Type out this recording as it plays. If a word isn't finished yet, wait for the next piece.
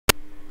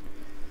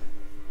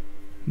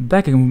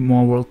Back in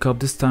more World Cup.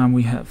 This time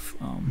we have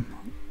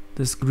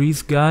this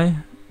Greece guy.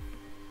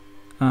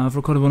 I've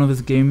recorded one of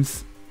his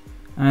games,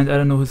 and I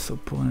don't know who his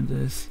opponent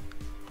is.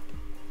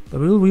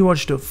 But we'll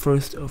rewatch the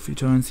first of few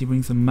turns. He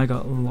brings a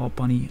Mega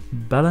Lopunny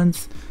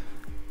balance.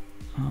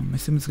 I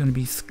assume it's gonna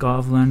be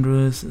Scarf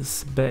Landorus,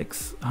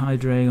 Specs,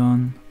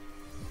 Hydreigon,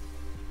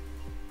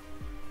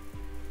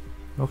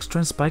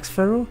 Rockstrand, Spikes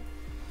Pharaoh,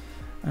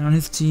 and on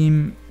his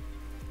team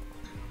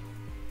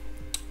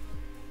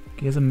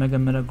he has a Mega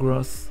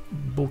Metagross,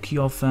 bulky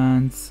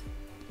offense.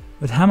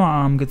 With Hammer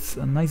Arm gets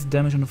a nice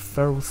damage on the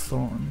Pharaoh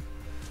Thorn.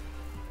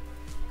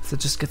 So it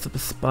just gets up a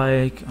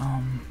Spike.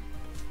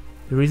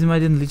 The reason why I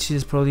didn't leech it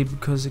is probably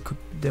because it could,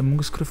 the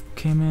Amoonguss could have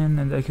came in,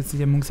 and I could see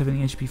the Amoonguss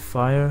having HP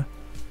Fire.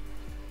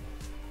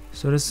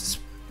 So this is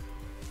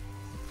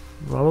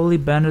probably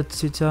Banded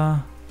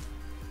Titar,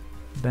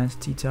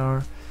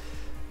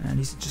 and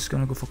he's just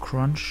gonna go for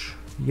Crunch.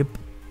 Yep,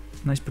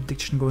 nice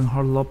prediction, going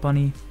hard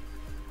Lopunny.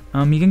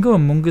 You can go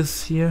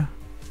Amoonguss here.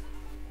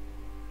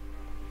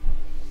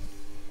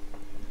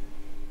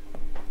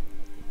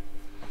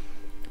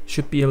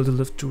 Should be able to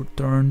live 2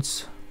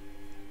 turns,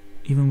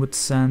 even with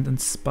Sand and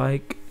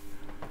Spike.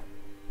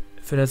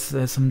 If it has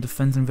some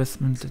defense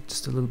investment,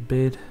 just a little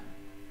bit,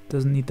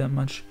 doesn't need that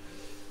much.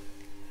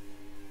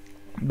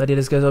 But yeah,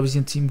 this guy's obviously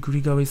in Team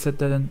Greek, I always said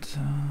that, and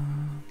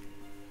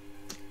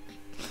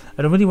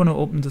I don't really want to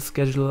open the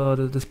schedule or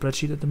the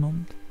spreadsheet at the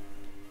moment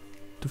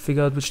to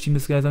figure out which team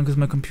this guy's on, because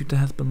my computer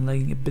has been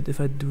lagging a bit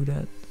if I do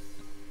that.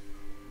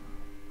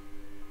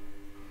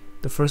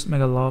 The first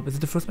Mega Lob, is it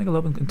the first Mega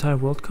Lob in the entire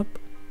World Cup?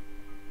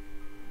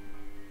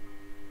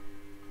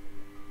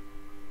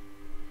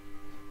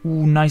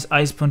 Ooh, nice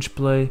Ice Punch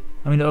play.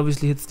 I mean, it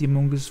obviously hits the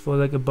Amoonguss for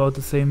like about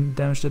the same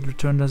damage that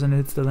Return does, and it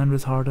hits the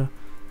Landorus harder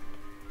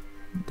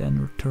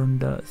than Return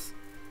does.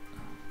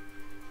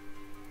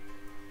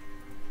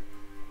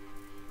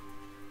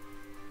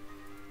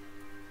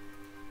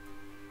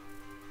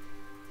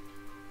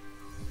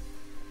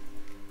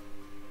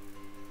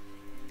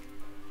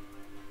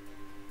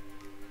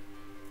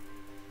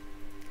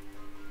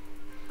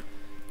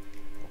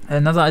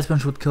 Another Ice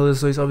Punch would kill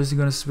this, so he's obviously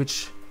gonna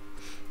switch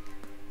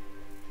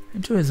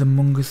into his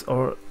Amoonguss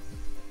or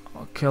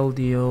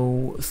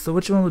Keldeo. So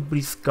which one would be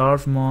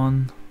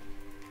Scarfmon?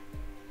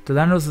 The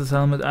Landorus is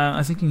helmet.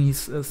 I'm thinking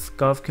he's a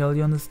Scarf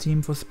Keldeo on this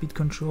team for speed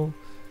control.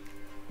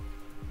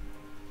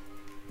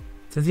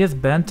 Since he has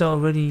Banta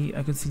already,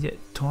 I can see the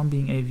Torn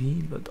being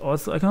AV, but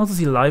also I can also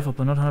see Life Up.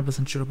 I'm not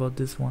 100% sure about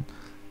this one.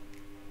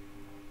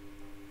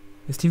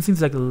 His team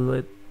seems like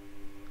lit.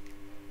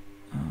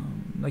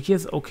 Like he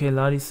has okay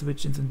Ladi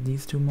switch-ins in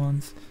these 2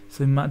 months,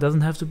 so he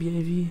doesn't have to be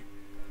AV.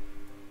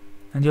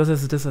 And he also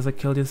has this as a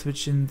Keldeo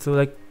switch-in, so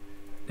like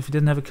if he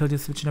didn't have a Keldeo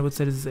switch-in I would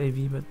say this is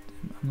AV, but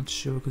I'm not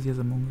sure because he has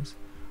Amoonguss.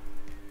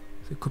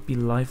 So it could be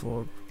Life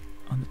Orb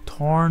on the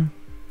Torn.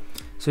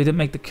 So he did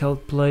make the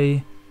Keld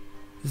play.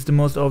 This is the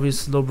most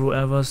obvious Slowbro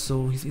ever,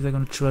 so he's either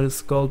gonna try to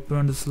Scald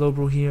Burn the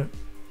Slowbro here,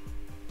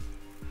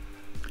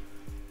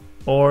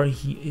 or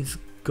he is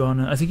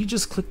gonna, I think you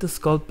just click the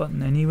Scald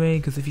button anyway,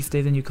 because if he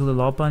stays in you kill the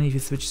Lopunny, if he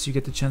switches you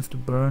get the chance to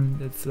burn.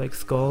 It's like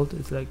Scald,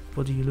 it's like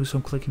what do you lose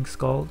from clicking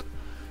Scald,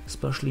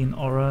 especially in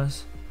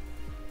ORAS.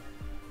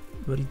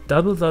 But he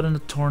doubles out in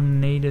the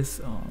Tornadus,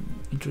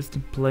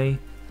 interesting play.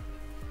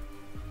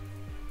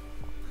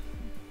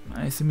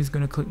 I assume he's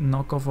gonna click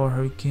Knockoff or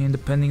Hurricane,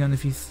 depending on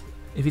if he's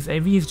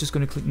AV, he's just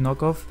gonna click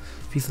Knockoff.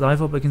 If he's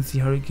Life Up, I can see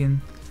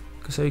Hurricane,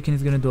 because Hurricane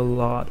is gonna do a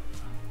lot.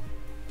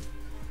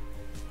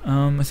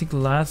 I think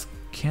Last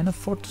can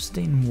afford to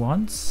stay in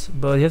once,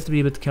 but he has to be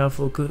a bit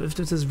careful, because if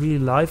this is really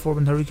Life Orb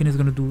and Hurricane is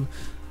gonna do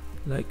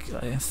like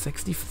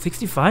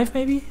 65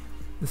 maybe?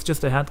 It's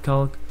just a head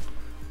calc.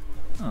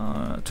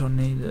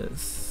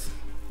 Tornadus.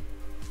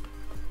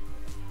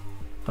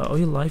 Oh,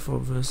 you Life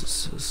Orb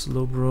versus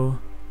Slowbro.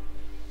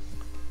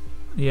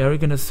 Yeah,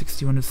 Hurricane is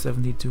 61 to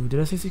 72. Did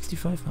I say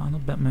 65? Oh,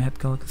 not bad, my head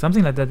calc.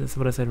 Something like that is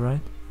what I said,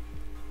 right?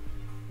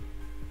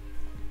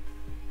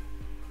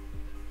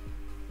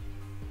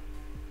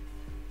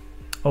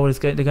 Oh, this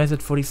guy, the guy's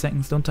at 40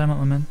 seconds. Don't time out,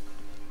 my man.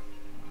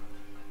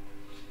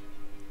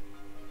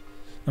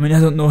 I mean, I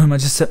don't know him, I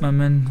just said my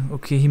man.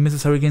 Okay, he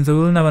misses Hurricane, so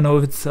we'll never know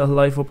if it's a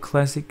Life Orb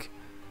Classic.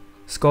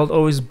 Scald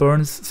always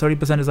burns,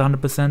 30% is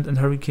 100%, and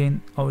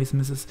Hurricane always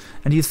misses.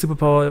 And his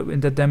superpower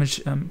in that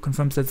damage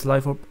confirms that's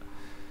Life Orb.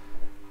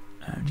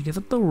 And he gets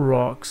up the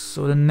Rocks,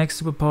 so the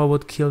next superpower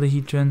would kill the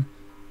Heatran.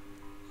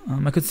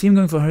 I could see him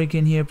going for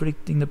Hurricane here,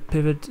 predicting the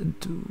pivot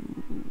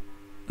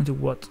into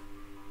what?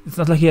 It's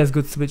not like he has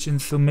good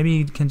switch-ins, so maybe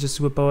he can just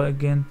superpower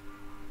again.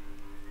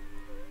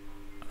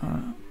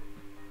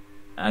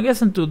 I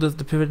guess into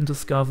the pivot into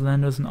Scarf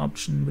Lander is an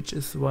option, which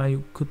is why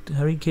you could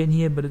Hurricane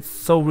here, but it's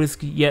so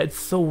risky. Yeah, it's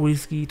so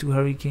risky to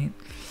Hurricane.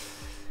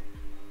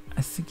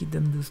 I think he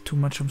didn't lose too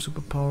much from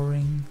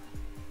superpowering.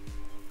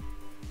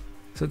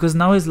 So, because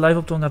now his Life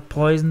Up don't get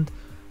poisoned,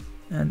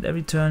 and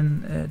every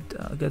turn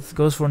it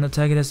goes for an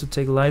attack, it has to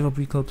take Life Up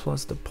recall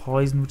plus the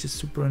poison, which is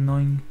super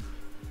annoying.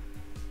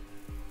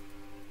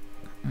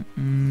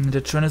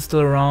 The trend is still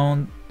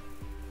around.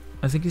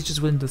 I think he's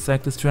just willing to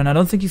sack this turn. I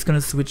don't think he's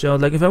gonna switch out.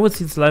 Like, if I would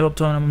see this live up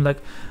turn, I'm like,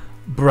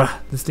 bruh,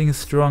 this thing is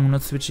strong. I'm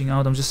not switching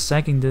out. I'm just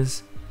sacking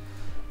this.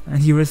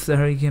 And he risks the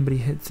Hurricane, but he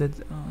hits it.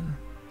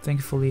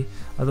 Thankfully.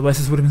 Otherwise,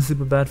 this would have been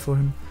super bad for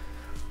him.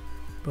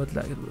 But,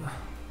 like,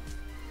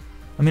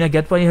 I mean, I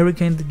get why he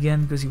Hurricaned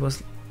again, because he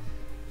was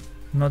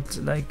not,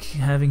 like,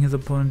 having his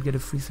opponent get a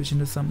free switch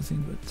into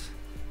something. But,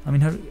 I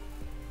mean,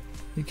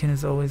 Hurricane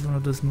is always one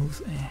of those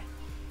moves.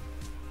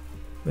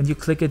 When you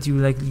click it,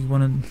 you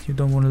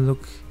don't wanna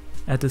look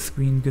at the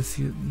screen because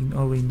you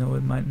already know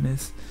it might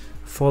miss.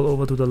 Fall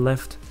over to the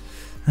left.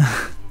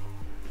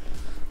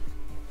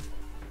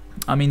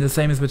 I mean, the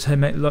same is with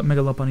Mega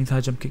Lopunny's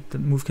high jump kick. The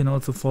move can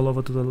also fall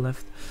over to the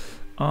left.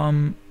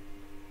 So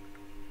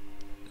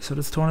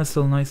this turn is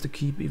still nice to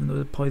keep, even though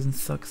the poison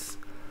sucks.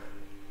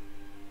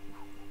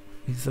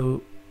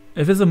 So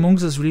if his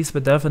Amoonguss is really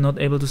Spadef and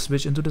not able to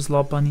switch into this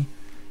Lopunny,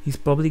 he's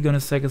probably gonna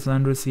sack his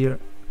Landorus here.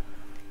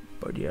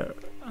 But yeah.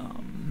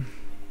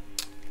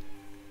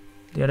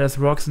 Yeah, there's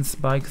rocks and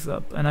spikes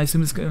up, and I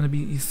assume it's gonna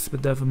be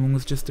Spadef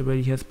Amoonguss just the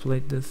way he has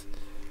played this.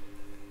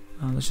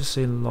 Let's just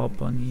say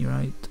Lopunny,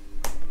 right?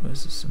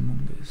 Where's this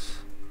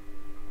Amoonguss?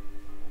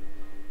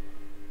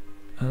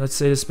 Let's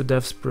say the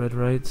Spadef spread,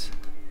 right?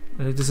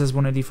 This has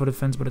 180 for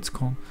defense, but it's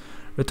calm.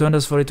 Return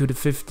does 42 to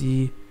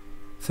 50.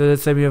 So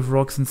let's say we have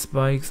rocks and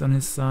spikes on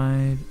his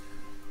side.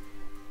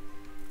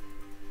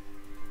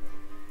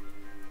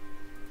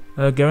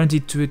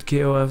 Guaranteed 2-hit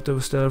KO after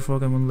Stellar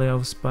Frog and 1 layer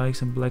of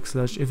spikes and Black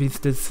Slash if it's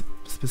this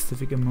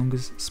specific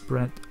Amoonguss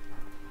spread.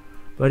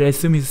 But I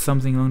assume he's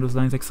something along those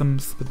lines, like some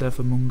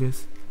Spadef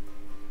Amoonguss.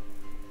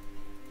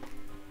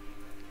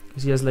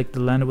 Because he has like the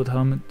Landwood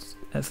helmet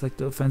as like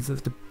the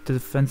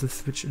defensive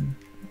switch in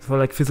for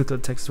like physical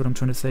attacks, is what I'm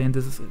trying to say, and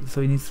this is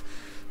so he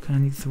kinda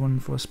needs one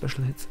for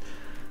special hits.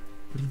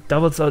 But he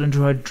doubles out into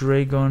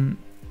Hydreigon.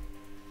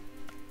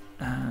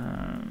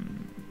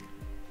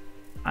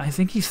 I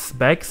think he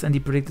specs and he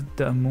predicted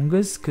the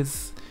Amoonguss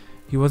because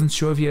he wasn't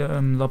sure if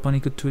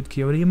Lopunny could 2-hit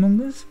KO the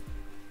Amoonguss.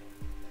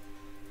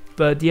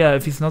 But yeah,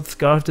 if he's not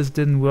Scarf, this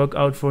didn't work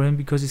out for him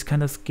because he's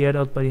kind of scared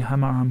out by the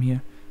Hammer Arm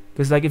here.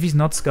 Because like if he's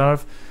not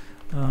Scarf,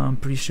 I'm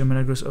pretty sure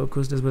Metagross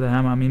Orcus does with a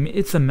Hammer. I mean,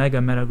 it's a Mega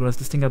Metagross.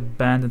 This thing got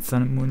banned in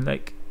Sun and Moon.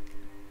 Like,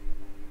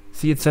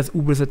 see, it says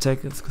Uber's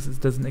attack because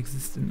it doesn't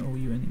exist in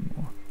OU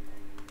anymore.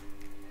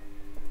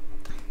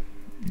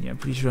 Yeah, I'm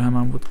pretty sure Hammer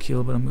Arm would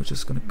kill, but I'm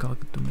just gonna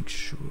calculate to make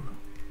sure.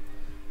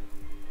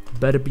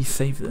 Better be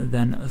safe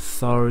than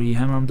sorry.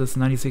 Hammer Arm does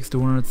 96 to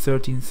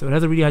 113, so it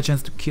has a really high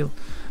chance to kill.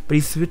 But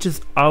he switches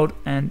out,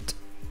 and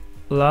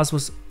Lars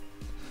was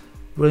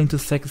willing to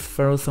sack his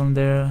Ferrothorn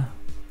there.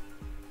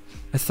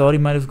 I thought he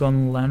might have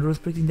gone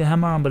Landorus predicting the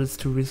Hammer Arm, but it's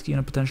too risky on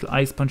a potential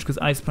Ice Punch, because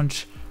Ice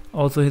Punch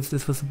also hits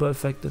this for super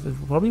effective. It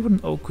probably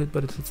wouldn't O-Crit,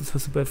 but it hits this for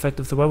super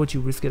effective, so why would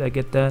you risk it? I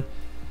get that.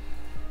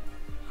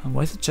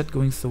 Why is the chat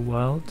going so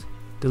wild?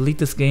 Delete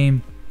this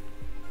game.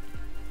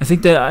 I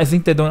think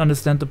they don't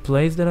understand the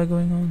plays that are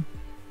going on.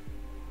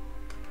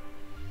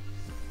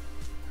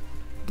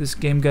 This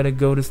game gotta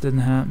go, this didn't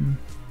happen.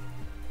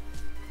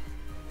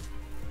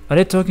 Are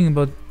they talking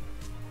about...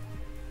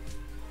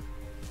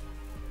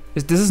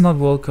 This is not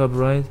World Cup,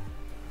 right?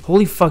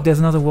 Holy fuck, there's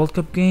another World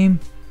Cup game?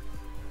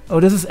 Oh,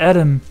 this is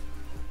Adam.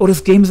 Oh, this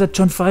game is at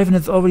turn 5 and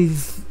it's already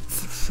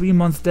 3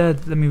 months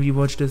dead. Let me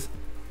rewatch this.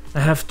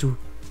 I have to.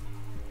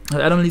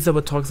 Adam leads up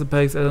with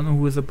Toxapex. I don't know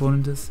who his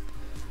opponent is.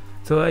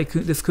 So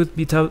this could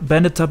be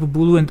Bandit Tapu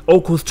Bulu and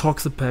Oko's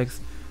Toxapex.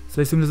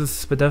 So I assume this is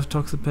Spadef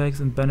Toxapex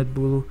and Bandit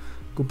Bulu.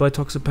 Goodbye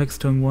Toxapex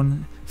turn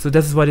 1. So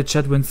this is why the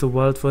chat went so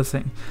wild for a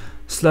second.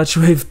 Sludge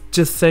Wave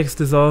just sacks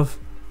this off.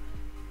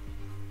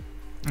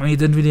 I mean, he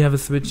didn't really have a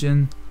switch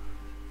in.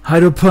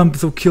 Hydro Pump,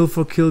 so kill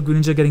for kill.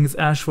 Greninja getting his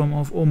Ash form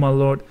off. Oh my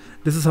lord.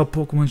 This is how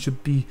Pokemon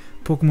should be.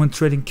 Pokemon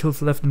trading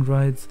kills left and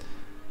right.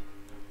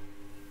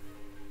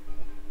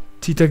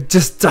 Tita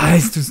just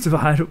dies to the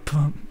Hydro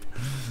Pump.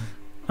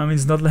 I mean,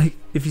 it's not like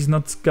if he's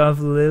not Scarf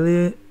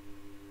Lily,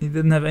 he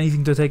didn't have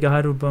anything to take a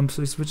Hydro Pump,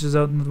 so he switches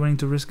out, not wanting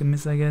to risk a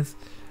miss, I guess.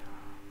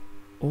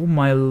 Oh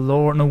my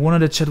lord. No wonder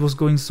the chat was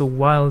going so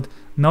wild.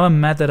 Now I'm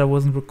mad that I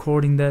wasn't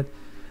recording that.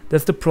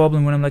 That's the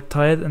problem when I'm like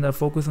tired and I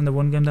focus on the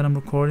one game that I'm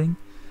recording.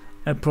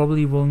 I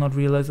probably will not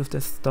realize if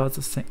there starts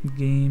a second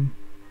game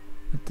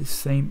at the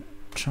same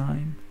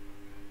time.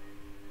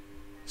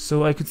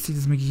 So I could see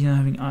this Magina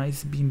having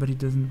Ice Beam, but he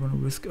doesn't want to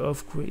risk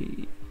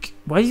Earthquake.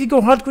 Why did he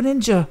go hard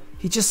Greninja?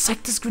 He just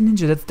sacked this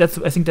Greninja.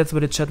 I think that's why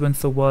the chat went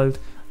so wild.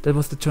 That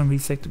was the turn where he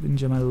sacked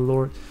Greninja, my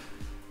lord.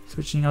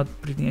 Switching out,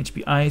 predicting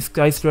HP Ice,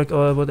 Sky Strike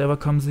or whatever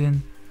comes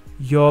in.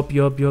 Yop's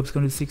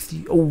gonna do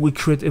 60. Oh, we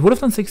crit. It would have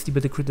done 60,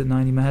 but they crit at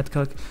 90. My head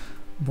calc.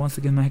 Once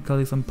again, my head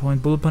calc is on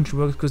point. Bullet Punch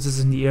works because this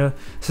is in the air.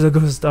 So it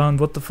goes down.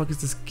 What the fuck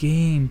is this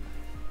game?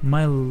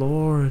 My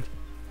lord.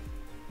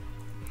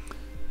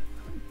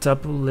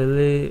 Tapu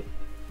Lily.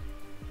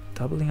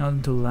 Doubling out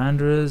into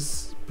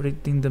Landorus.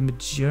 Predicting the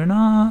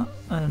Magearna?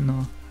 I don't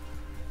know.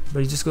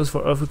 But he just goes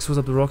for Earthquake, throws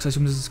up the rocks. I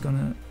assume this is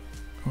gonna...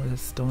 Oh,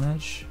 that's Stone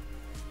Edge.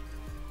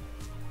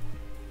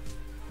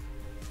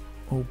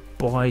 Oh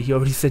boy, he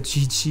already said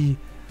GG.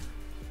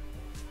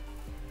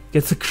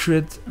 Gets a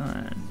crit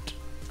and...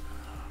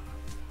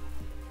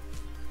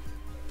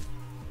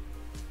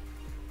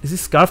 Is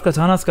this Scarf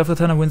Katana? Scarf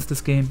Katana wins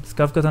this game.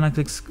 Scarf Katana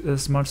clicks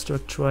Smart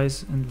Struck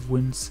twice and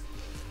wins.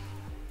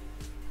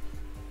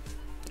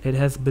 It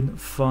has been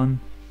fun.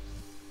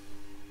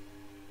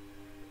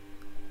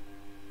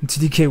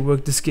 TDK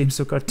worked this game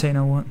so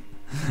Cartana won.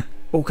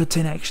 Oh,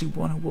 Cartana actually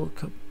won a World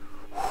Cup.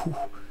 Whew.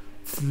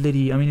 It's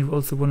litty. I mean, it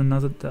also won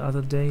another the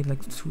other day,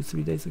 like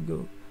 2-3 days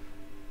ago.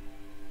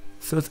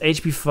 So it's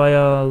HP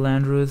Fire,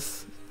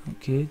 Landorus.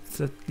 Okay, it's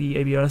at the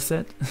ABR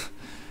set.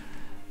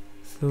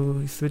 So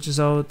he switches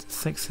out,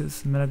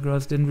 Sexes,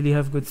 Metagross. Didn't really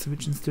have good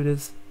switch-ins to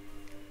this.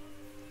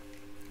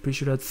 Pretty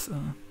sure that's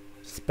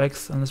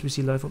specs, unless we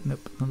see life up.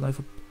 Nope, not life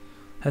up.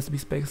 Has to be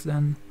specs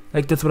then.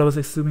 Like, that's what I was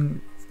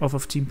assuming off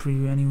of Team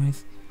Preview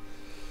anyways.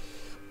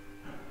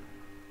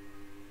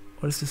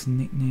 What is this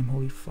nickname?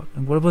 Holy fuck.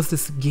 And what was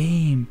this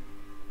game?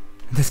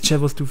 This chat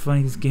was too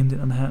funny. This game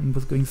didn't happen,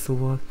 was going so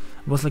well.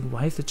 I was like,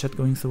 why is the chat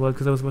going so well?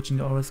 Because I was watching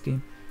the ORAS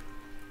game.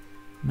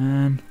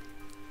 Man,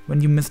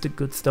 when you miss the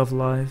good stuff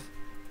live.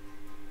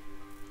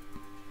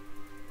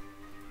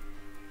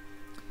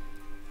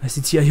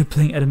 ICT, are you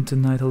playing Adam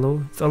tonight?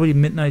 Hello? It's already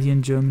midnight here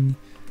in Germany.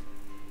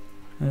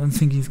 I don't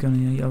think he's gonna.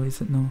 Yeah, he always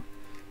said no.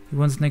 He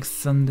wants next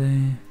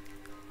Sunday.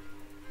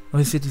 Oh,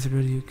 he said he's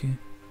ready. Okay.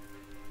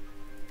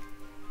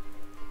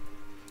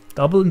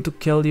 Double into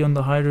Kelly on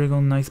the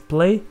Hydreigon. Nice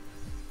play.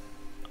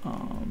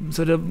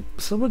 So the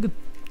Slowbro could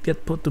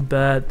get put to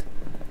bed.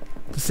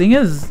 The thing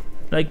is,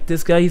 like,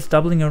 this guy, he's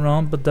doubling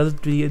around, but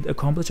doesn't really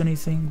accomplish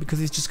anything because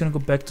he's just gonna go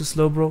back to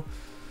Slowbro.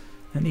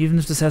 And even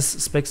if this has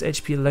specs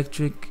HP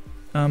Electric,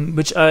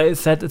 which I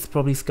said it's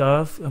probably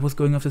Scarf. I was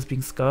going off this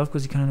being Scarf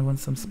because you kind of want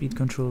some speed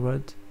control,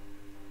 right?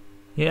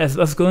 Yeah, I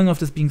was going off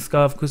this being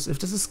Scarf because if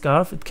this is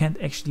Scarf, it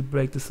can't actually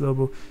break the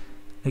Slowbro.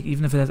 Like,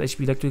 even if it has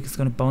HP Electric, it's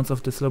gonna bounce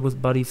off the Slowbro's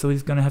body, so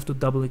he's gonna have to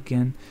double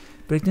again.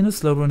 Break in the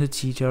Slowbro and the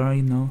T-Jar,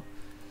 you know.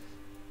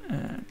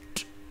 And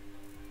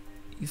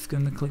he's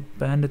gonna click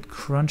Bandit,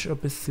 Crunch or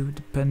Pursue,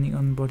 depending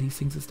on what he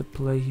thinks is the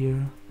play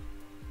here.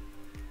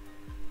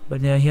 But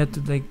yeah, he had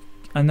to, like,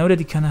 I know that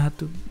he kinda had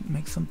to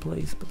make some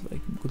plays, but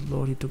like, good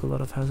lord, he took a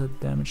lot of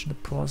hazard damage in the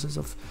process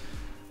of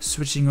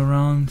switching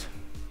around.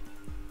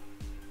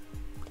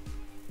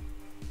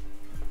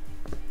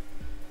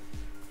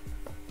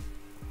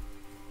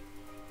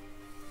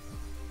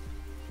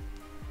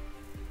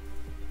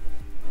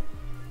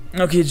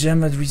 Okay,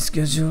 Jam had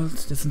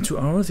rescheduled. That's in 2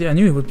 hours? Yeah, I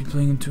knew he would be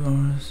playing in 2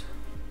 hours.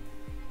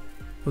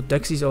 Oh,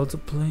 Dexy's also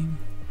playing.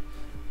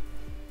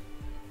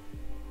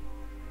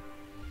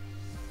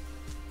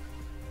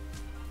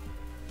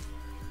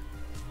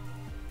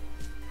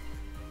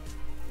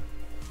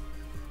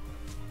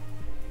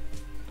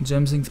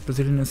 Jam thinks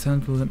Brazilian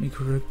Ascent will let me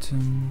correct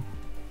him.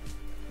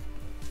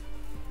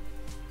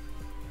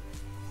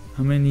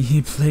 How many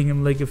he playing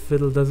him like a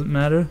fiddle doesn't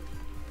matter.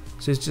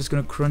 So he's just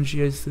gonna crunch,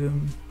 I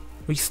assume.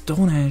 Wait,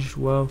 Stone Ash,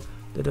 wow,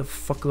 that a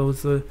fuckload.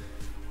 So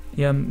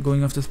yeah, I'm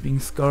going off this being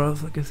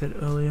Scarf, like I said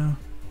earlier.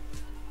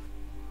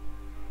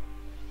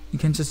 You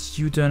can just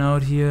U-turn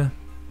out here.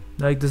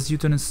 Like, this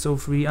U-turn is so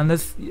free,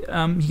 unless he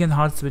can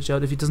hard switch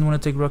out if he doesn't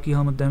want to take Rocky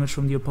Helmet damage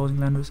from the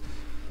opposing landers.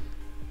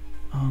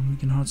 He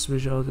can hard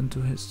switch out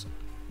into his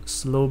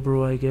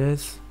Slowbro, I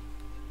guess.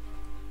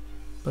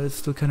 But it's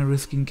still kind of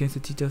risky in case the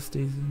Tita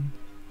stays in.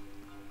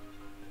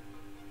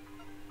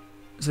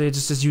 So yeah,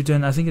 just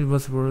U-turn. I think it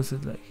was worth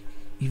it, like,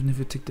 even if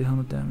you take the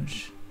helmet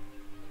damage.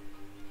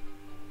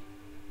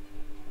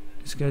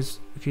 This guy's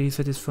okay. He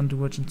said it's fun to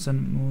watch in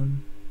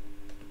Sun&Moon,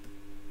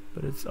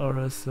 but it's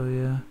ORAS, so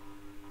yeah.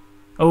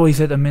 Oh, he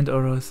said I meant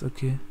ORAS.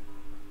 Okay.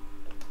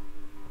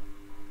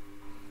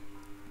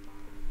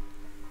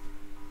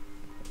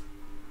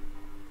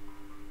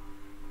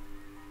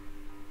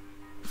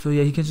 So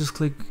yeah, he can just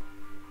click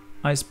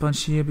Ice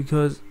Punch here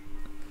because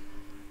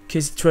in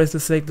case he tries to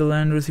save the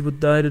Landorus, he would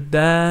die to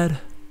that.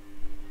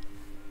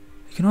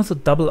 You can also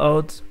double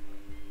out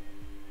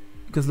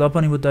because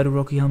Lopunny would die to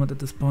Rocky Helmet at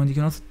this point. You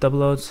can also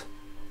double out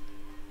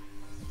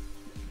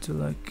to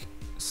like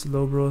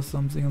Slowbro or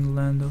something on the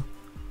Lando,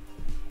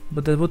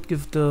 but that would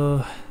give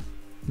the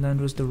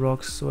Landorus the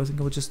rocks. So I think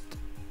I would just,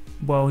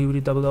 wow, he really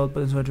doubled out,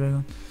 but into a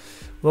Dragon.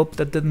 Well,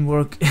 that didn't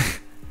work.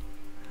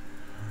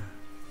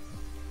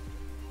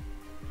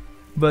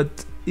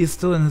 But he's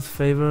still in his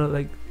favor,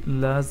 like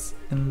Laz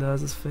in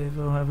Laz's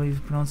favor, however you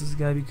pronounce this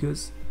guy,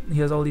 because he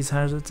has all these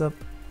hazards up.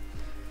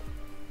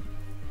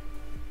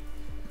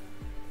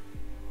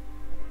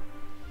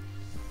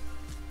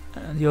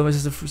 And he always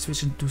has a free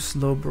switch into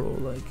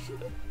Slowbro, like.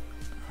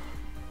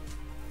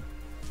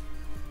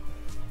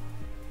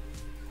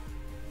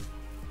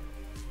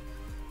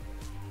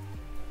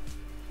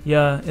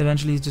 Yeah,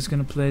 eventually he's just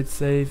gonna play it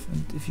safe,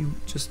 and if you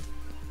just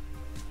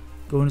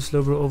go into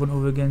Slowbro over and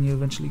over again, you're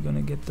eventually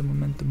gonna get the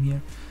momentum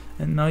here.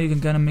 And now you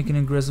can kind of make an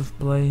aggressive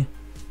play.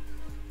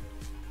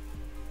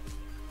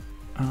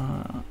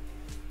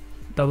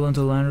 Double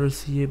into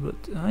Landorus here, but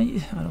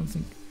I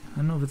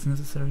don't know if it's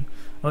necessary.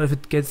 Or if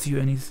it gets you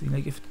anything,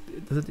 like if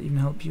does it even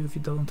help you if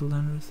you double into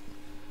Landorus?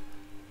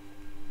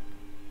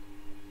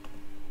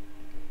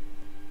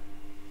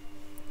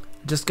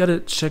 Just gotta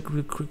check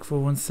real quick for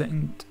 1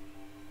 second.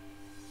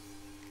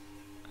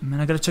 Man,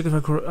 I gotta check if I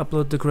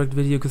upload the correct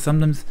video, because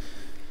sometimes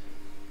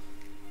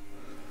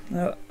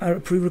I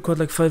pre-record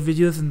like 5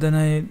 videos and then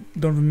I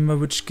don't remember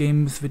which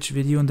game with which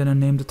video, and then I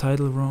name the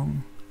title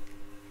wrong.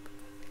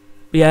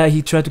 But yeah,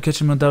 he tried to catch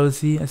him on double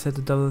C. I said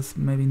the doubles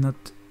maybe not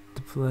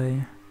to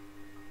play.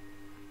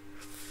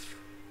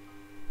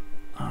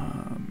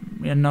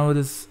 Yeah, now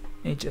this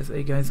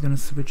HSA guy is gonna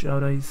switch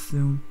out, I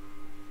assume.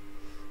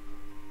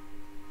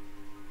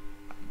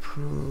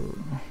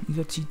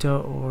 Either Cheetah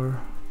or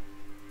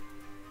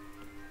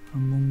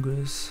Among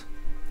Us.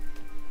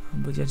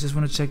 But yeah, I just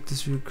want to check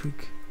this real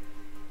quick.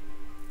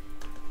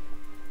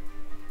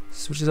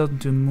 Switches out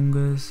into Among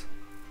Us.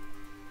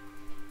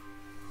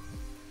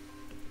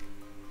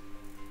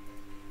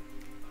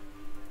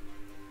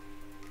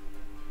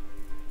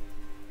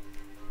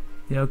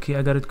 Yeah, okay,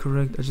 I got it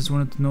correct. I just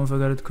wanted to know if I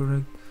got it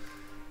correct.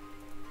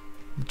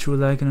 The True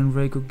Lycan and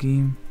Reiko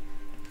game.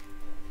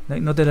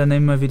 Like, not that I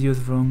named my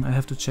videos wrong, I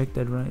have to check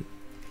that right.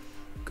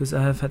 Because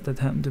I have had that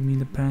happen to me in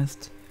the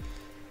past.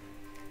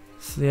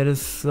 So yeah,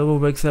 this Slobo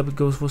wakes up, it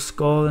goes for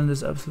Skull, and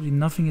there's absolutely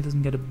nothing, it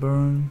doesn't get a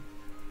burn.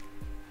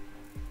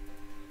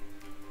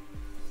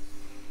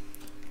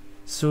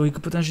 So he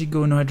could potentially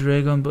go into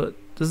Hydreigon, but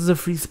this is a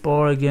free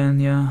Spore again,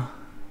 yeah.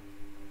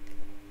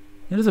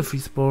 It is a free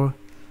Spore.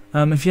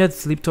 If he had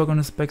Sleep Talk on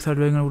his Specs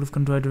Hydreigon, I would have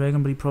gone to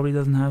Hydreigon, but he probably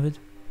doesn't have it.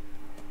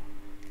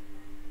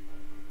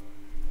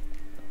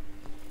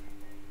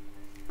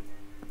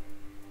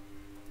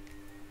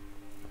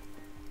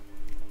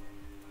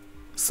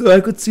 So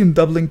I could see him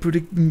doubling,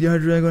 predicting the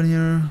Hydreigon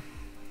here.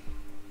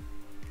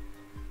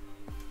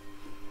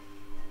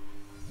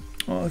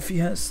 Oh, if he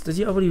has... Did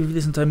he already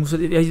release in time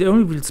moveset? Yeah, he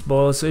only revealed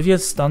Spore, so if he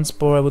has Stun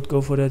Spore, I would go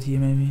for that here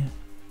maybe.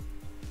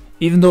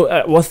 Even though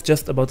I was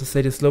just about to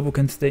say the Slowpoke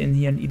can stay in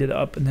here and eat it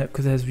up, and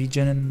because it has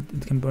regen and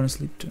it can burn a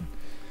Sleep turn.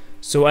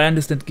 So I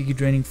understand Giga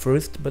Draining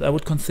first, but I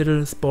would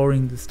consider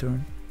Sporing this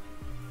turn.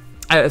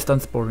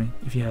 Stun Sporing,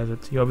 if he has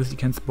it. He obviously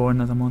can Spore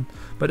another mon.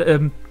 But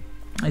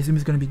I assume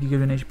it's gonna be Giga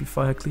Drain, HP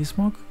Fire, Clear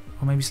Smoke,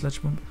 or maybe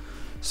Sludge Bomb.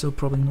 So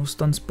probably no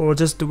Stun Spore.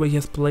 Just the way he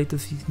has played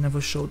this, he never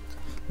showed.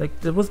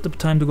 Like, there was the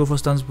time to go for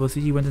Stun Spore,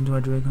 so he went into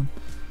Hydreigon.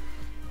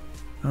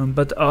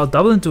 But I'll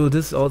double into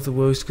this also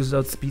works, because it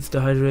outspeeds the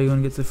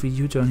Hydreigon, gets a free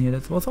U-turn here.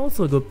 That was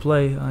also a good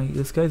play.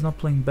 This guy's not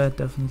playing bad,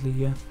 definitely,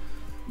 yeah.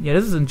 Yeah,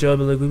 this is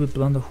enjoyable, I agree with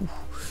Blunder. Whew.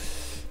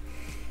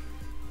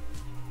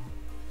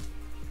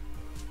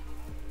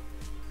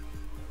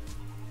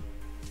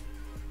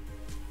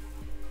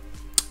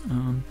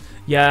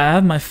 Yeah, I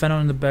have my fan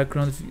on in the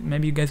background, if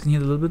maybe you guys can hear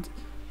it a little bit.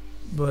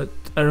 But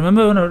I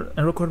remember when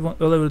I recorded one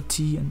earlier with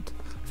T, and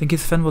I think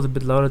his fan was a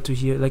bit louder to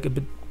hear, like a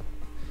bit...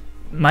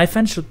 My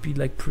fan should be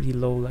like pretty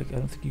low, like I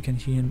don't think you can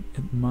hear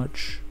it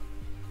much.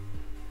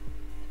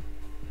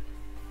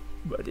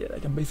 But yeah,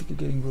 like I'm basically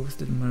getting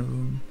roasted in my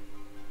room.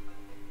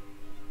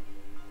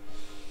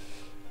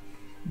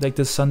 Like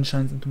the sun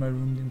shines into my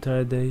room the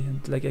entire day,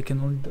 and like I can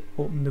only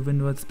open the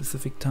window at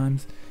specific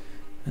times.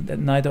 And at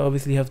night I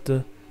obviously have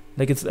the...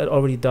 Like it's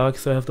already dark,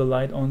 so I have the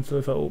light on, so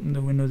if I open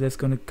the window there's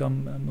gonna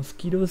come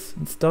mosquitoes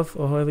and stuff,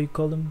 or however you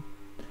call them.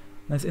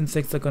 Nice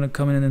insects are gonna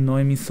come in and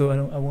annoy me, so I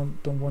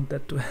don't want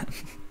that to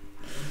happen.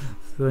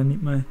 So I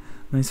need my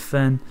nice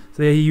fan.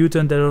 So yeah, he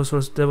U-turned, there was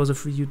a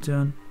free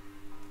U-turn.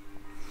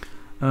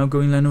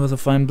 Going Lando was a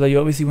fine play. You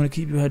obviously want to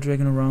keep your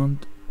Hydreigon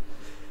around.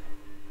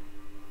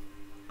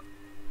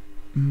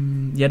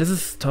 Yeah, this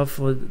is tough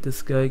for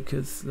this guy,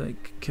 because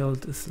like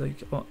Kelt is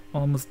like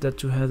almost dead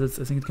to hazards.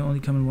 I think it can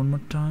only come in one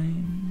more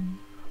time.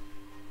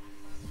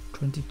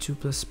 22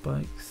 plus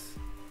spikes.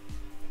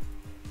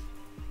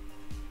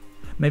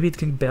 Maybe it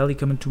can barely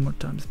come in 2 more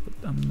times, but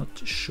I'm not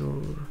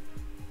sure.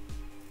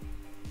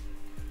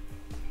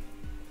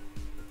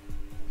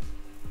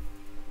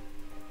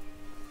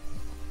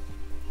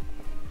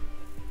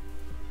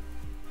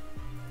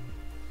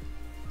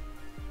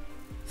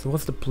 So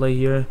what's the play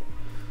here?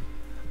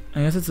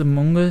 I guess it's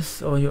Among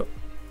Us, or your...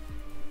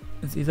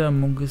 It's either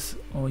Among Us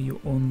or your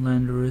own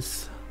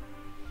Landorus.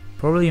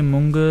 Probably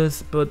Among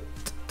Us, but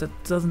that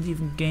doesn't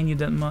even gain you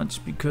that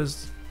much,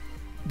 because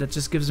that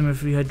just gives him a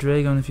free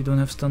Hydreigon if you don't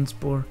have Stun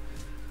Spore.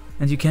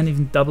 And you can't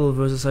even double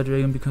versus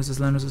Hydreigon, because this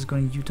Landorus is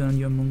going to U-turn on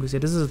your Among Us. Yeah,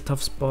 this is a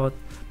tough spot,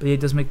 but yeah, it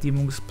does make the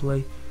Among Us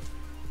play.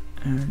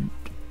 And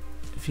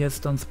if he has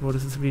Stun Spore,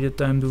 this is really the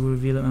time to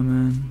reveal it, my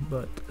man.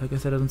 But like I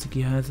said, I don't think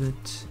he has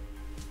it.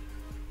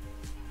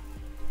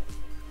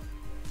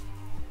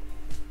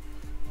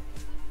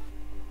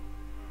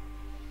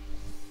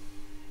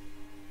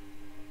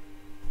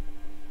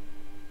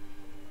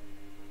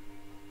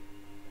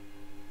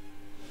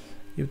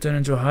 You turn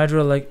into a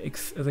Hydra like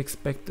as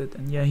expected,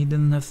 and yeah, he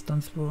didn't have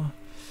Stun Spore.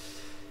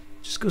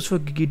 Just goes for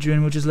Giga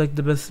Drain, which is like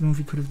the best move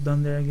he could have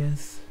done there, I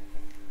guess.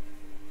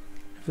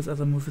 If his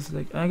other move is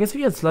like... I guess if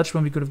he had Sludge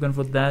Bomb, we could have gone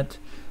for that.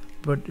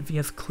 But if he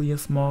has Clear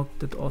Smog,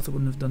 that also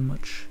wouldn't have done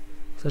much.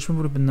 Sludge Bomb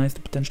would have been nice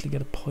to potentially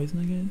get a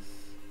Poison, I guess.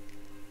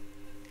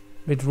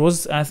 Wait,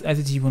 Rose asked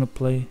ICT you want to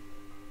play.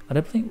 Are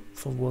they playing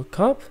for World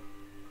Cup?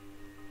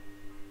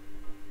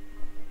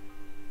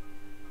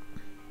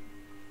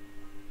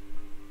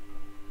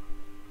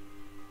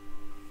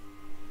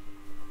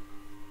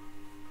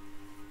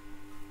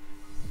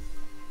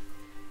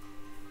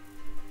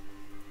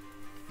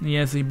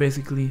 Yeah, so he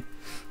basically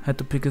had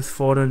to pick his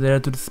fodder there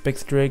to the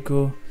Specs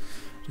Draco.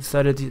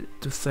 Decided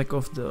to sack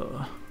off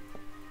the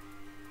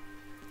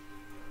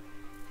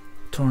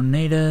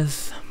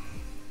Tornadoes.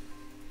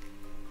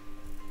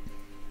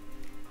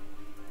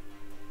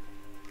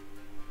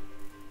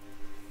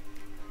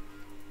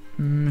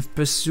 If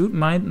Pursuit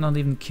might not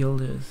even kill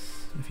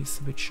this if he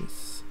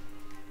switches.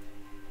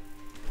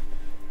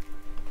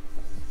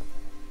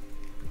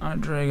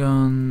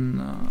 Dragon,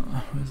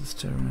 where's this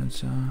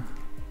Tyranitar?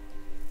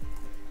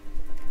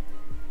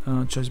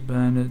 Choice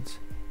Bandit.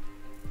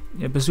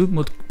 Yeah, Pursuit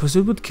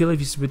would kill if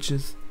he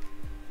switches.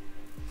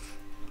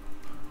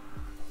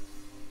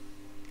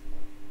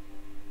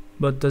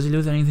 But does he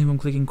lose anything from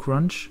clicking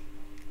Crunch?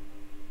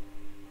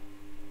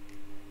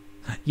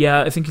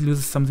 Yeah, I think he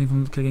loses something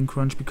from clicking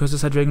Crunch because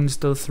this Hydreigon is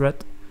still a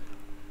threat.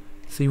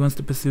 So he wants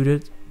to pursue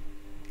it.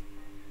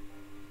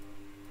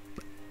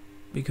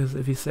 Because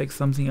if he sacks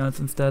something else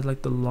instead,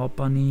 like the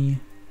Lopunny.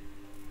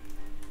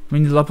 I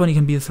mean, the Lopunny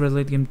can be a threat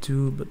late game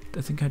too, but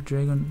I think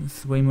Hydreigon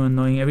is way more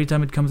annoying. Every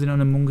time it comes in on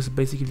a Mungus, it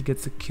basically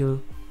gets a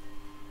kill.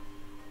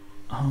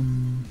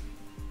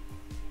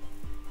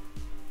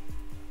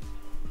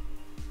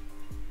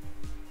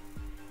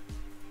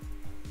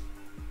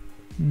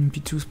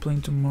 P2's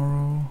playing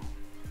tomorrow.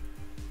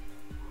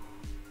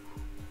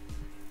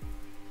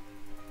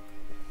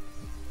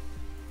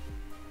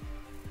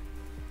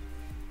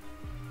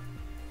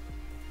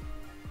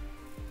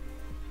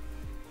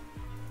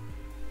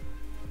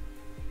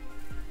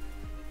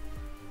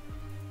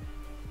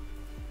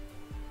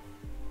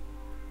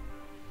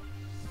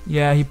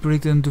 Yeah, he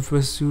predicted him to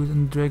Pursuit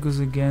and Dracos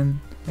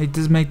again. It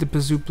does make the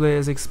Pursuit play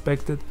as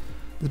expected.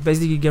 This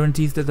basically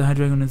guarantees that the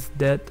Hydreigon is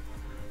dead.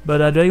 But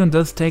Hydreigon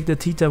does take the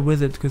Tita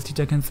with it, because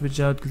Tita can switch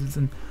out because it's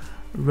in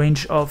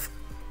range of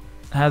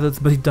hazards,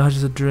 but he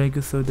dodges a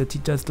Draco, so the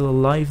Tita is still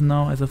alive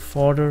now as a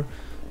fodder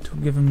to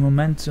give him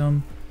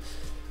momentum.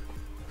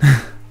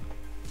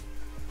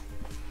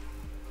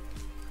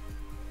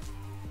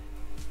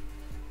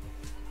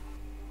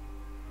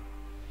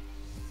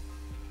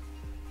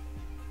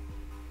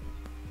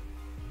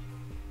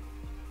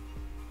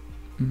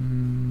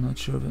 Not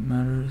sure if it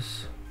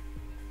matters.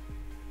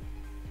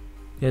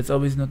 Yeah, it's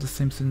always not the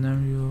same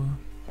scenario.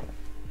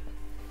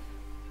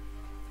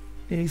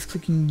 Yeah, he's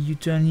clicking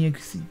U-turn here,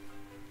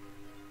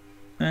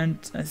 and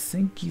I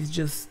think he's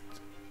just...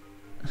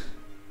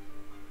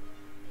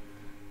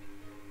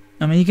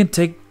 I mean, he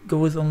can go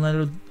with on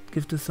letter,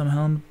 give this some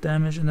helmet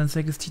damage, and then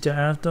sack his Tita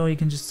after, or he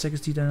can just sack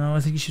his Tita now.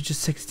 I think he should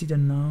just sack his Tita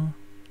now.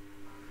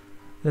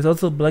 There's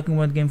also a black and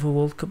white game for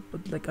World Cup,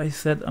 but like I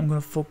said, I'm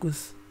gonna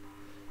focus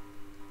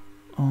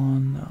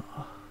on...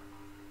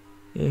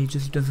 yeah, he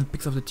doesn't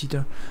pick up the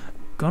Tita.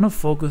 Gonna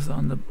focus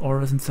on the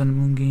ORAS and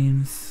Sun&Moon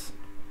games.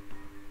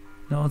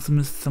 I also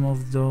missed some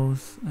of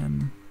those.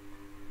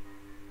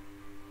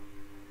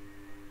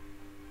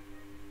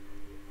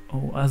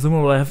 Oh,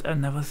 Azuma, well, I've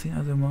never seen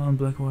Azuma on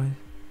black white.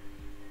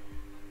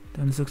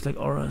 Then this looks like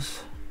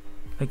ORAS,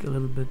 like a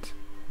little bit,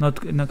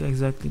 not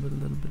exactly, but a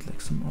little bit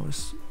like some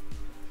ORAS.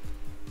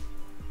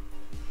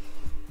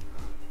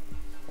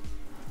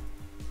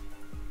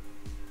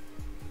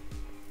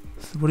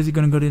 So what is he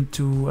gonna go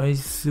into? I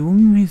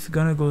assume he's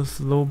gonna go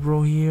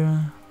Slowbro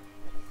here.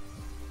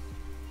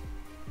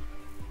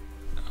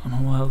 I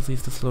don't know how healthy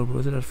is the Slowbro.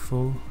 Is it at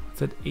full?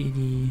 It's at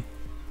 80...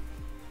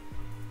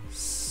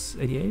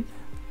 88?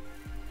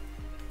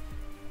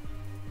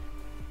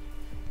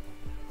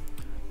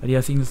 But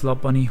yeah, seeing this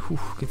Lopunny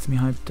gets me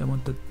hyped. I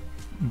want that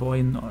boy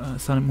in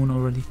Sun&Moon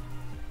already.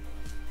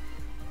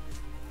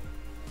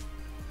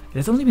 It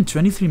has only been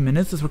 23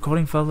 minutes. This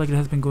recording felt like it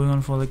has been going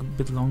on for like a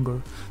bit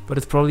longer. But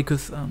it's probably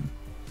because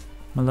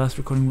my last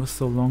recording was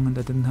so long and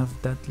I didn't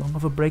have that long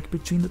of a break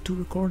between the two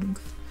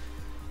recordings.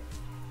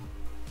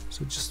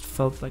 So it just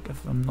felt like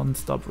a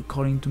non-stop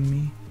recording to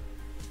me.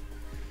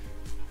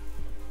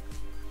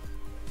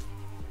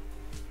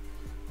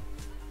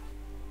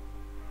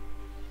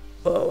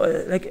 Oh,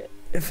 like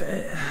if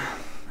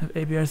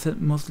ABR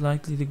said most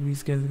likely the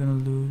Greeks guys are gonna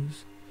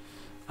lose.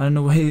 I don't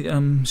know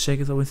why Shake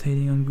is always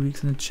hating on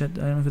Greeks in the chat.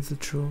 I don't know if it's a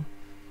troll.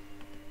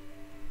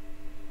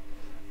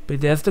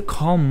 But there's the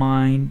Calm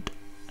Mind,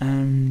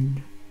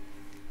 and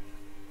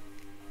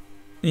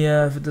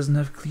yeah, if it doesn't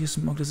have Clear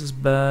Smoke, this is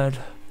bad.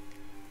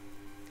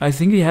 I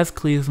think he has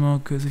Clear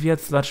Smoke, because if he had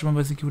Sludge Bomb,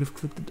 I think he would have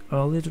clicked it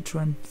earlier to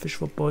try and fish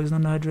for poison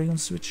on the Hydreigon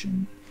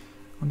switching.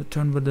 On the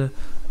turn where the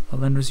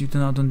Landorus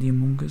U-turn out on the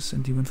Amoonguss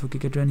and he went for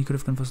Giga Drain, he could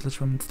have gone for Sludge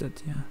Bomb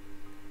instead, yeah.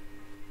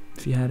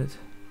 If he had it.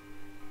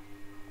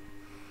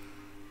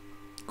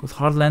 Goes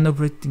Hard Land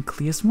operating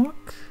Clear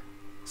Smoke?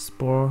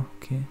 Spore,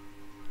 okay.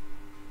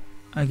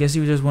 I guess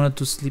he just wanted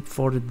to sleep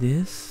for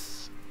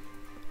this.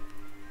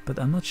 But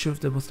I'm not sure if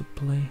that was the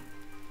play.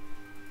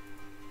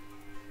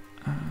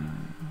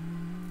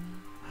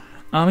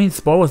 I mean,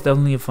 Spore was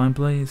definitely a fine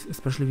play,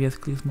 especially if he has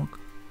Clear Smoke.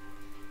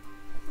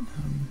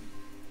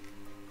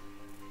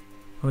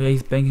 Oh yeah,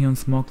 he's banking on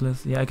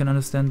Smokeless. Yeah, I can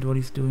understand what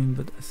he's doing,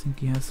 but I think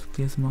he has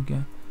Clear Smoke,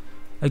 yeah.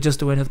 Like just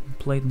the way it has been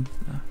played, and,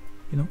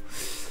 you know.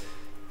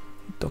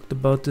 talked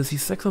about this. He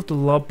sacks off the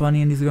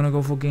Lopunny and he's gonna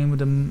go for game with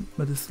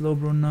the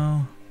Slowbro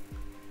now.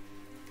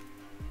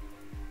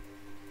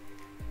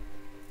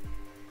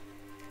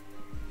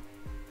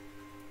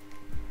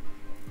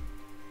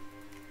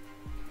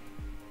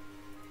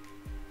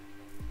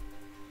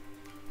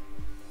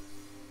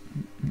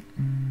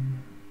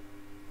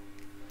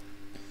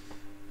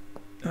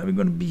 We're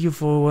gonna be here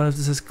for a while if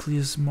this has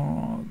clear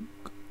smog.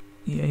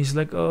 Yeah, he's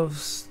like, oh,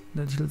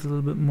 that heals a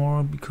little bit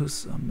more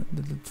because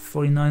the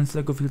 49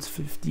 Slacko feels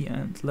 50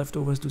 and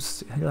leftovers do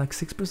like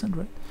 6%,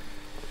 right?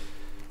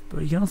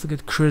 But you can also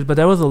get crit, but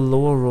that was a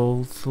lower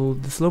roll, so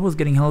the Slowbro is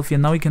getting healthier.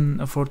 Now we can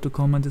afford to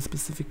comment a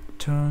specific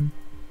turn.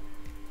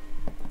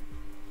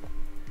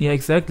 Yeah,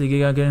 exactly.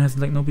 Giga again has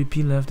like no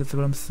BP left, that's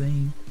what I'm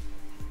saying.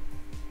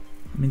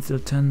 I mean, still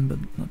 10, but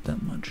not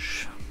that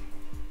much.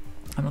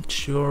 I'm not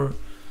sure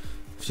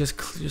if just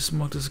clear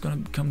smog is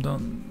gonna come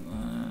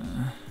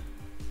down.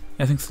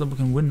 I think Slowbro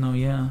can win now,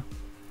 yeah.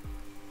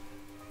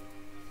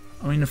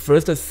 I mean, at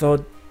first I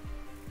thought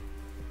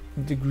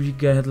the Greek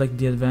guy had like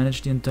the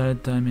advantage the entire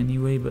time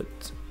anyway,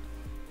 but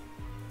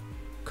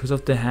because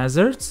of the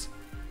hazards.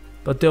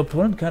 But the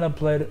opponent kind of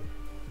played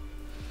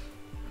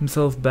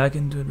himself back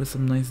into it with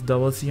some nice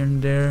doubles here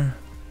and there.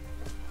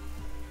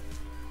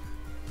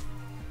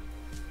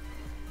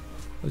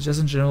 But just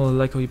in general, I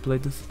like how he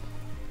played this.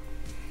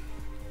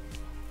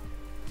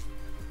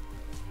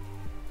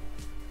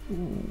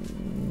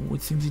 Ooh,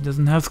 it seems he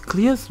doesn't have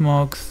clear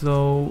smog,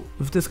 so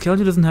if this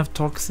Keldeo doesn't have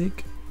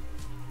toxic,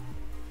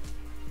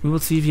 we will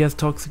see if he has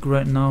toxic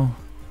right now.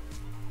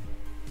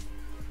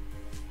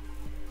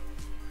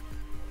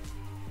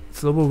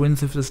 Slowbro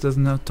wins if this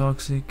doesn't have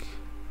toxic.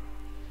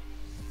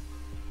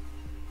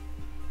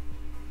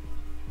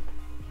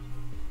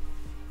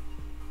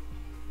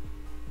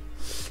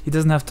 He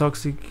doesn't have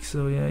toxic,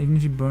 so yeah, even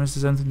if he burns,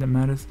 there's anything that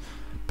matters.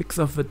 Picks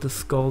off with the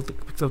Scald,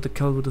 picks off the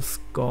Keldeo with the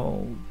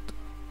Scald.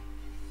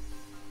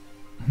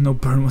 No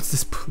burn, what's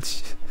this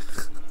bullshit?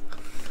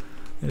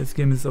 Yeah, this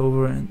game is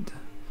over and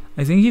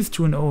I think he's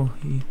 2-0.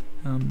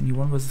 He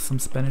won versus some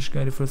Spanish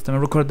guy the first time. I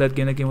recorded that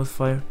game was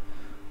fire.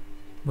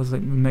 It was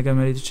like Mega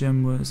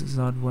Medicham versus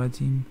hard white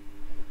team.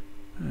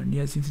 And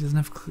yeah, it seems he doesn't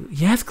have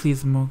he has clear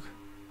smog.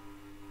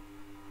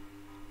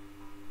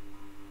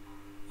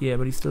 Yeah,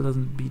 but he still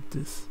doesn't beat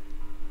this.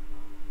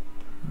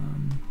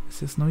 Is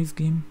this Noise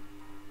game?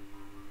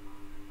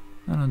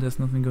 No, there's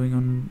nothing going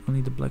on, only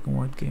the black and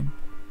white game.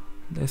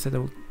 I said I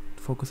would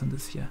focus on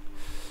this, yeah.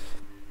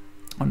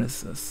 On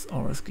this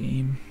ORAS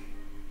game.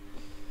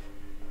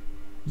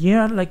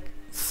 Yeah, like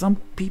some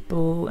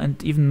people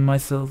and even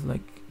myself,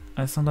 like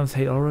I sometimes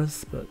hate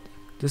ORAS, but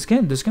this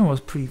game was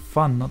pretty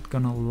fun, not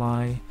gonna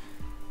lie.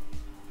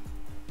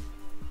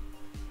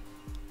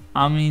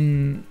 I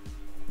mean,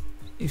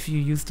 if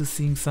you're used to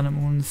seeing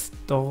Sun&Moon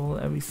stall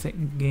every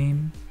second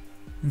game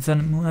in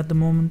Sun&Moon at the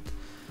moment,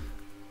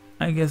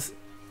 I guess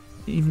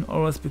even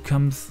ORAS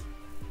becomes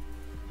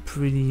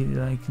pretty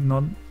like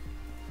not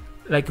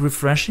like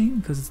refreshing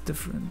because it's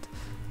different.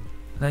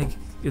 Like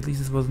at least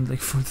this wasn't like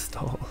full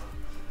stall.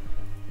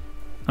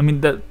 I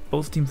mean that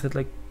both teams had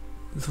like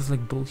this was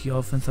like bulky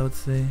offense, I would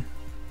say.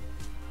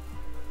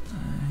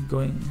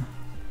 Going,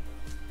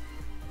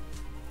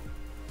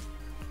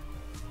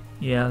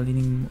 yeah,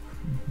 leaning.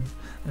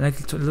 I like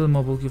a little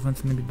more bulky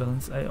offense, maybe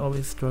balance. I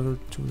always struggle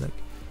to like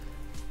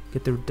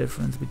get the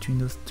difference between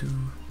those two.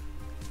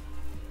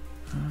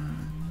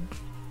 And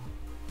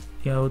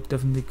yeah, I would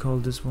definitely call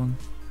this one.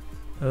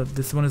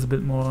 This one is a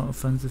bit more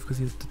offensive because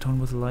the tone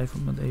was alive,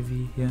 not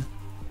AV. Yeah.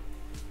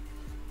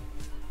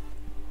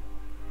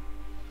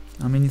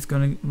 I mean, he's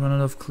gonna run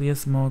out of clear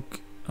smog.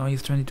 Oh,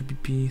 he's trying to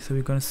PP, so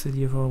we're gonna sit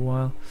here for a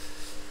while.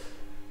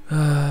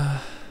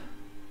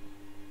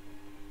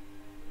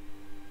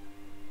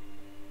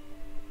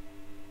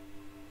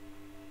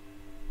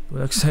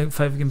 Well, actually,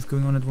 5 games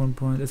going on at one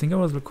point. I think I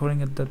was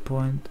recording at that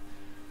point,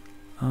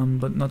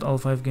 but not all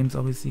 5 games,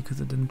 obviously,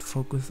 because I didn't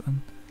focus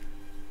on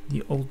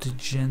the old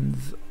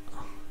gens.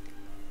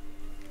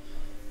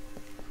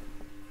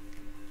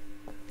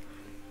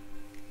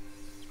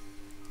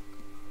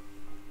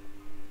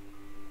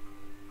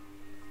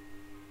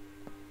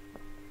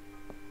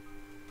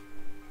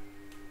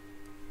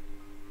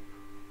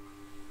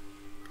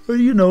 Well,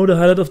 you know, the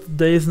highlight of the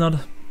day is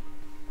not.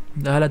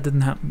 The highlight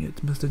didn't happen yet.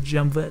 Mr.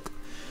 Jamvet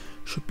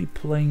should be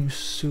playing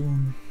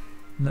soon.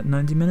 Like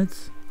 90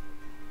 minutes.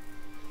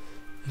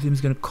 I think he's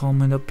gonna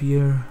comment up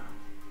here.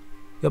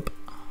 Yep.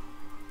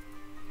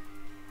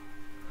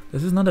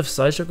 Does this not have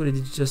Psyshock, or did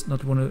he just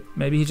not want to?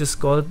 Maybe he just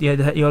got it.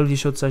 Yeah, he already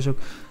showed Psyshock.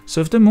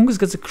 So if the Mungus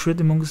gets a crit,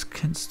 the Mungus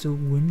can still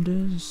win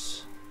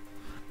this.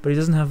 But he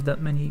doesn't have that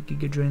many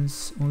Giga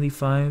Drains, only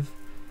 5.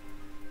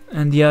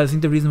 And yeah, I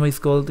think the reason why he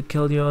called the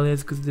Keldeo earlier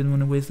is because he didn't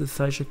want to waste the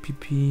Psyshock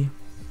PP.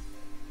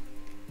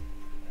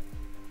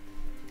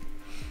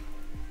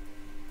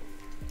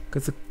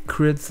 Gets a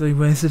crit, so he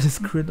wasted his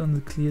crit on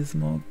the clear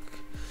smog.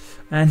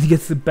 And he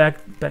gets the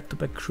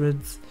back-to-back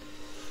crits.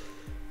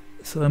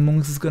 So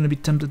Mungus is gonna be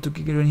tempted to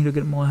Giga Drain here to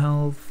get more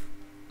health,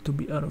 to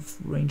be out of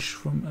range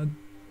from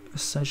a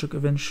Psyshock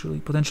eventually.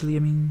 Potentially, I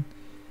mean.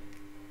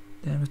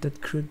 Damn, if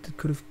that crit, that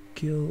could have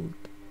killed.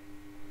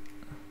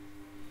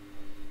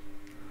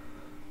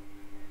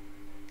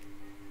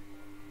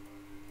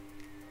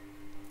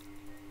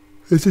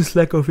 It's just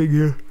lack of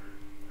here.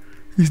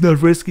 He's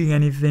not risking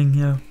anything,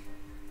 yeah.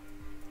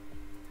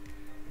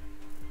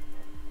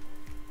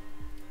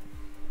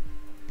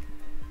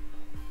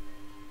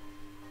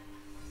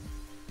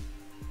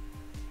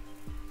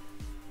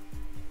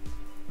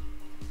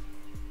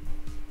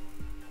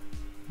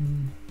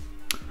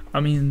 I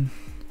mean,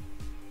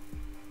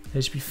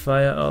 HP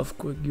Fire off,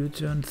 quick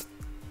U-turn,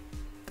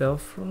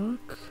 Stealth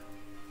Rock?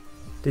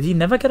 Did he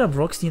never get up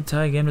rocks the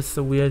entire game? That's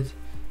so weird.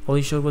 All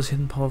he showed was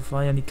hidden power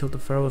fire and he killed the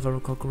Pharaoh if I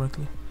recall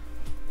correctly.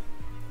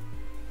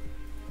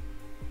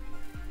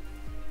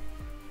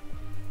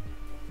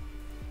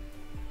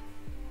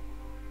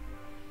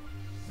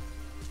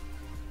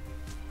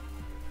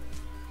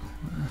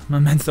 My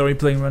man's already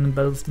playing random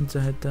battles the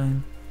entire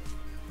time.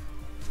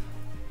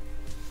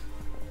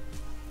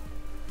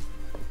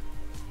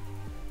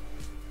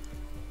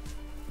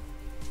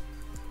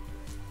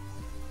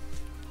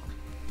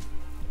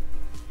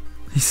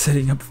 He's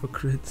setting up for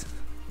crit.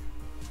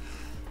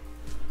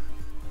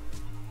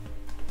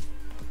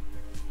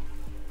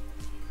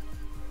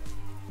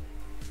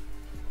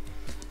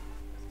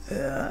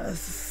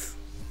 Yes.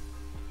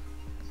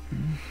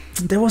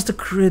 There was the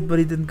crit, but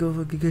he didn't go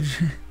for Giga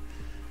Drain.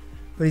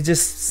 But he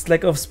just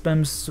slack off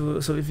spams,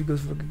 so if he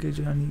goes for Giga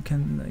Drain, he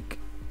can like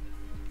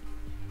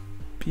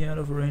be out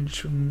of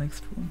range from the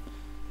next one.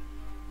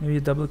 Maybe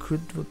a double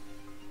crit would.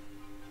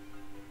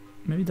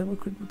 Maybe double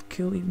crit would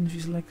kill even if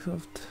he's like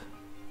soft.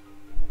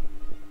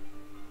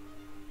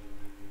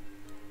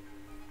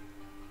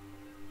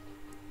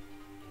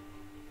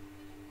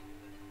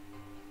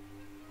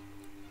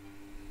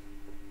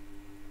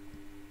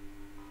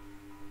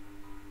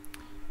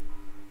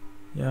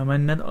 Yeah, my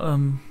net,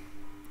 some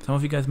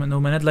of you guys might know,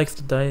 my net likes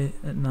to die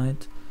at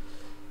night.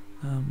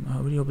 I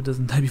really hope it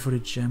doesn't die before the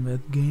jam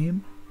that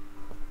game.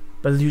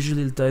 But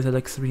usually it dies at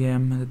like 3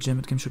 AM and the jam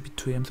at game should be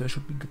 2 AM, so I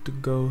should be good to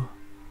go.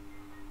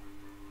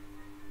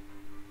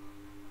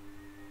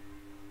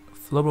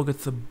 Flowbro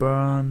gets a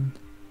burn.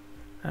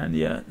 And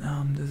yeah,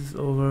 this is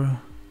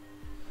over.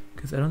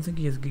 Because I don't think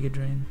he has Giga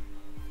Drain.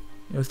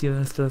 It was the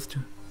other still has 2.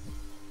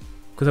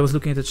 Because I was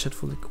looking at the chat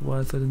for like a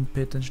while, so I didn't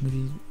pay attention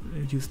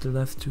if he used the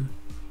last 2.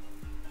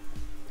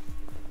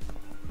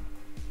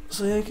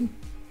 So yeah, I can.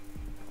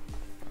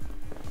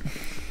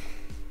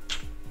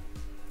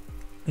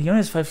 He only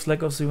has 5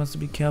 slack offs, so he wants to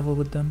be careful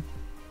with them.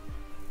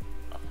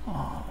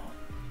 Oh.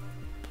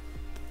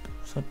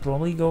 So I'd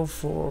probably go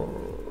for.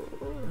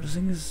 The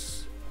thing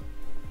is,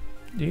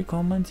 do you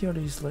comment here or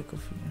do you slack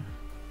off here?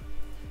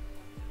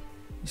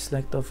 You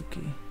slacked off,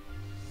 okay.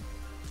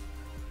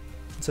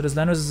 So this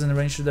Landers is in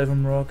range to die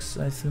from rocks,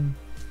 I assume.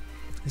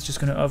 He's just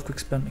gonna earthquake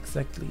spam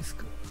exactly.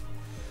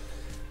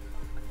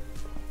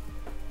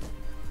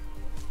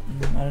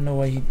 I don't know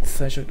why he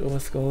side-shocked over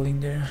scalding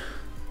there.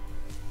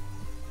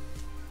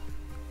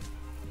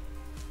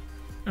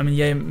 I mean,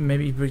 yeah,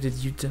 maybe he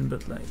predicted U-turn,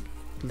 but like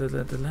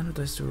the Lander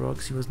dies to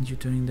rocks, he wasn't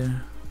U-turning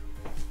there.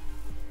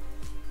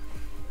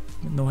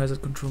 No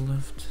hazard control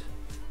left.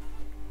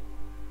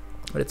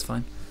 But it's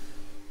fine.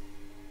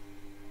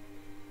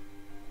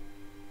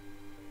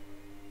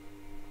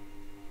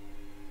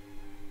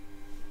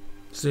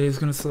 So he's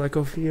gonna slack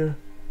off here.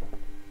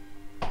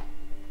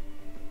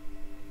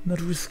 Not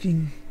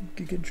risking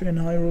Giga Drain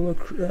high roller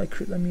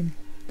crit, I mean.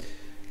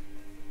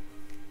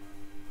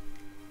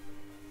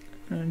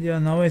 And yeah,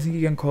 now I think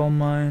he can Calm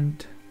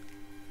Mind.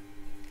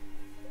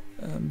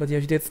 But yeah,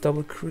 if he gets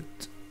double crit,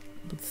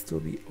 it would still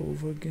be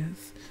over, I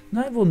guess.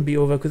 No, it wouldn't be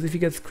over, because if he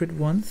gets crit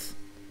once,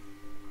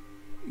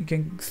 he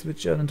can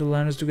switch out into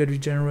Liners to get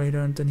Regenerator,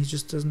 and then he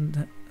just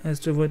has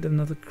to avoid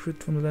another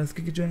crit from the last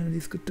Giga Drain, and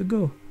he's good to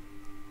go.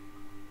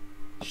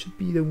 Should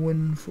be the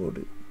win for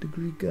the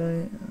Greek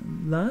guy.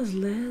 Last?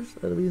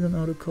 I really don't know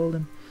how to call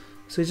him.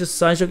 So he just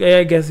side shock.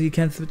 I guess he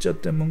can't switch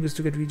up the Mungus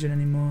to get regen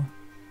anymore.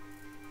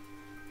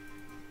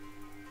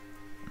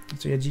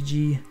 So yeah,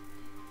 GG.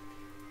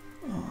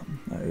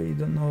 I really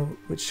don't know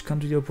which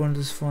country the opponent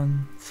is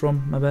from.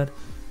 My bad.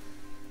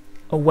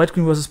 Oh, White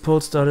Queen versus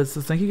Pole started.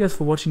 So thank you guys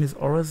for watching this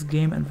ORAS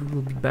game, and we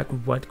will be back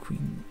with White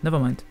Queen. Never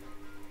mind.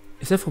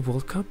 Is that for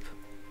World Cup?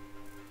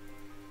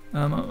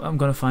 I'm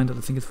gonna find out.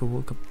 I think it's for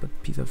World Cup, but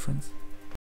peace out, friends.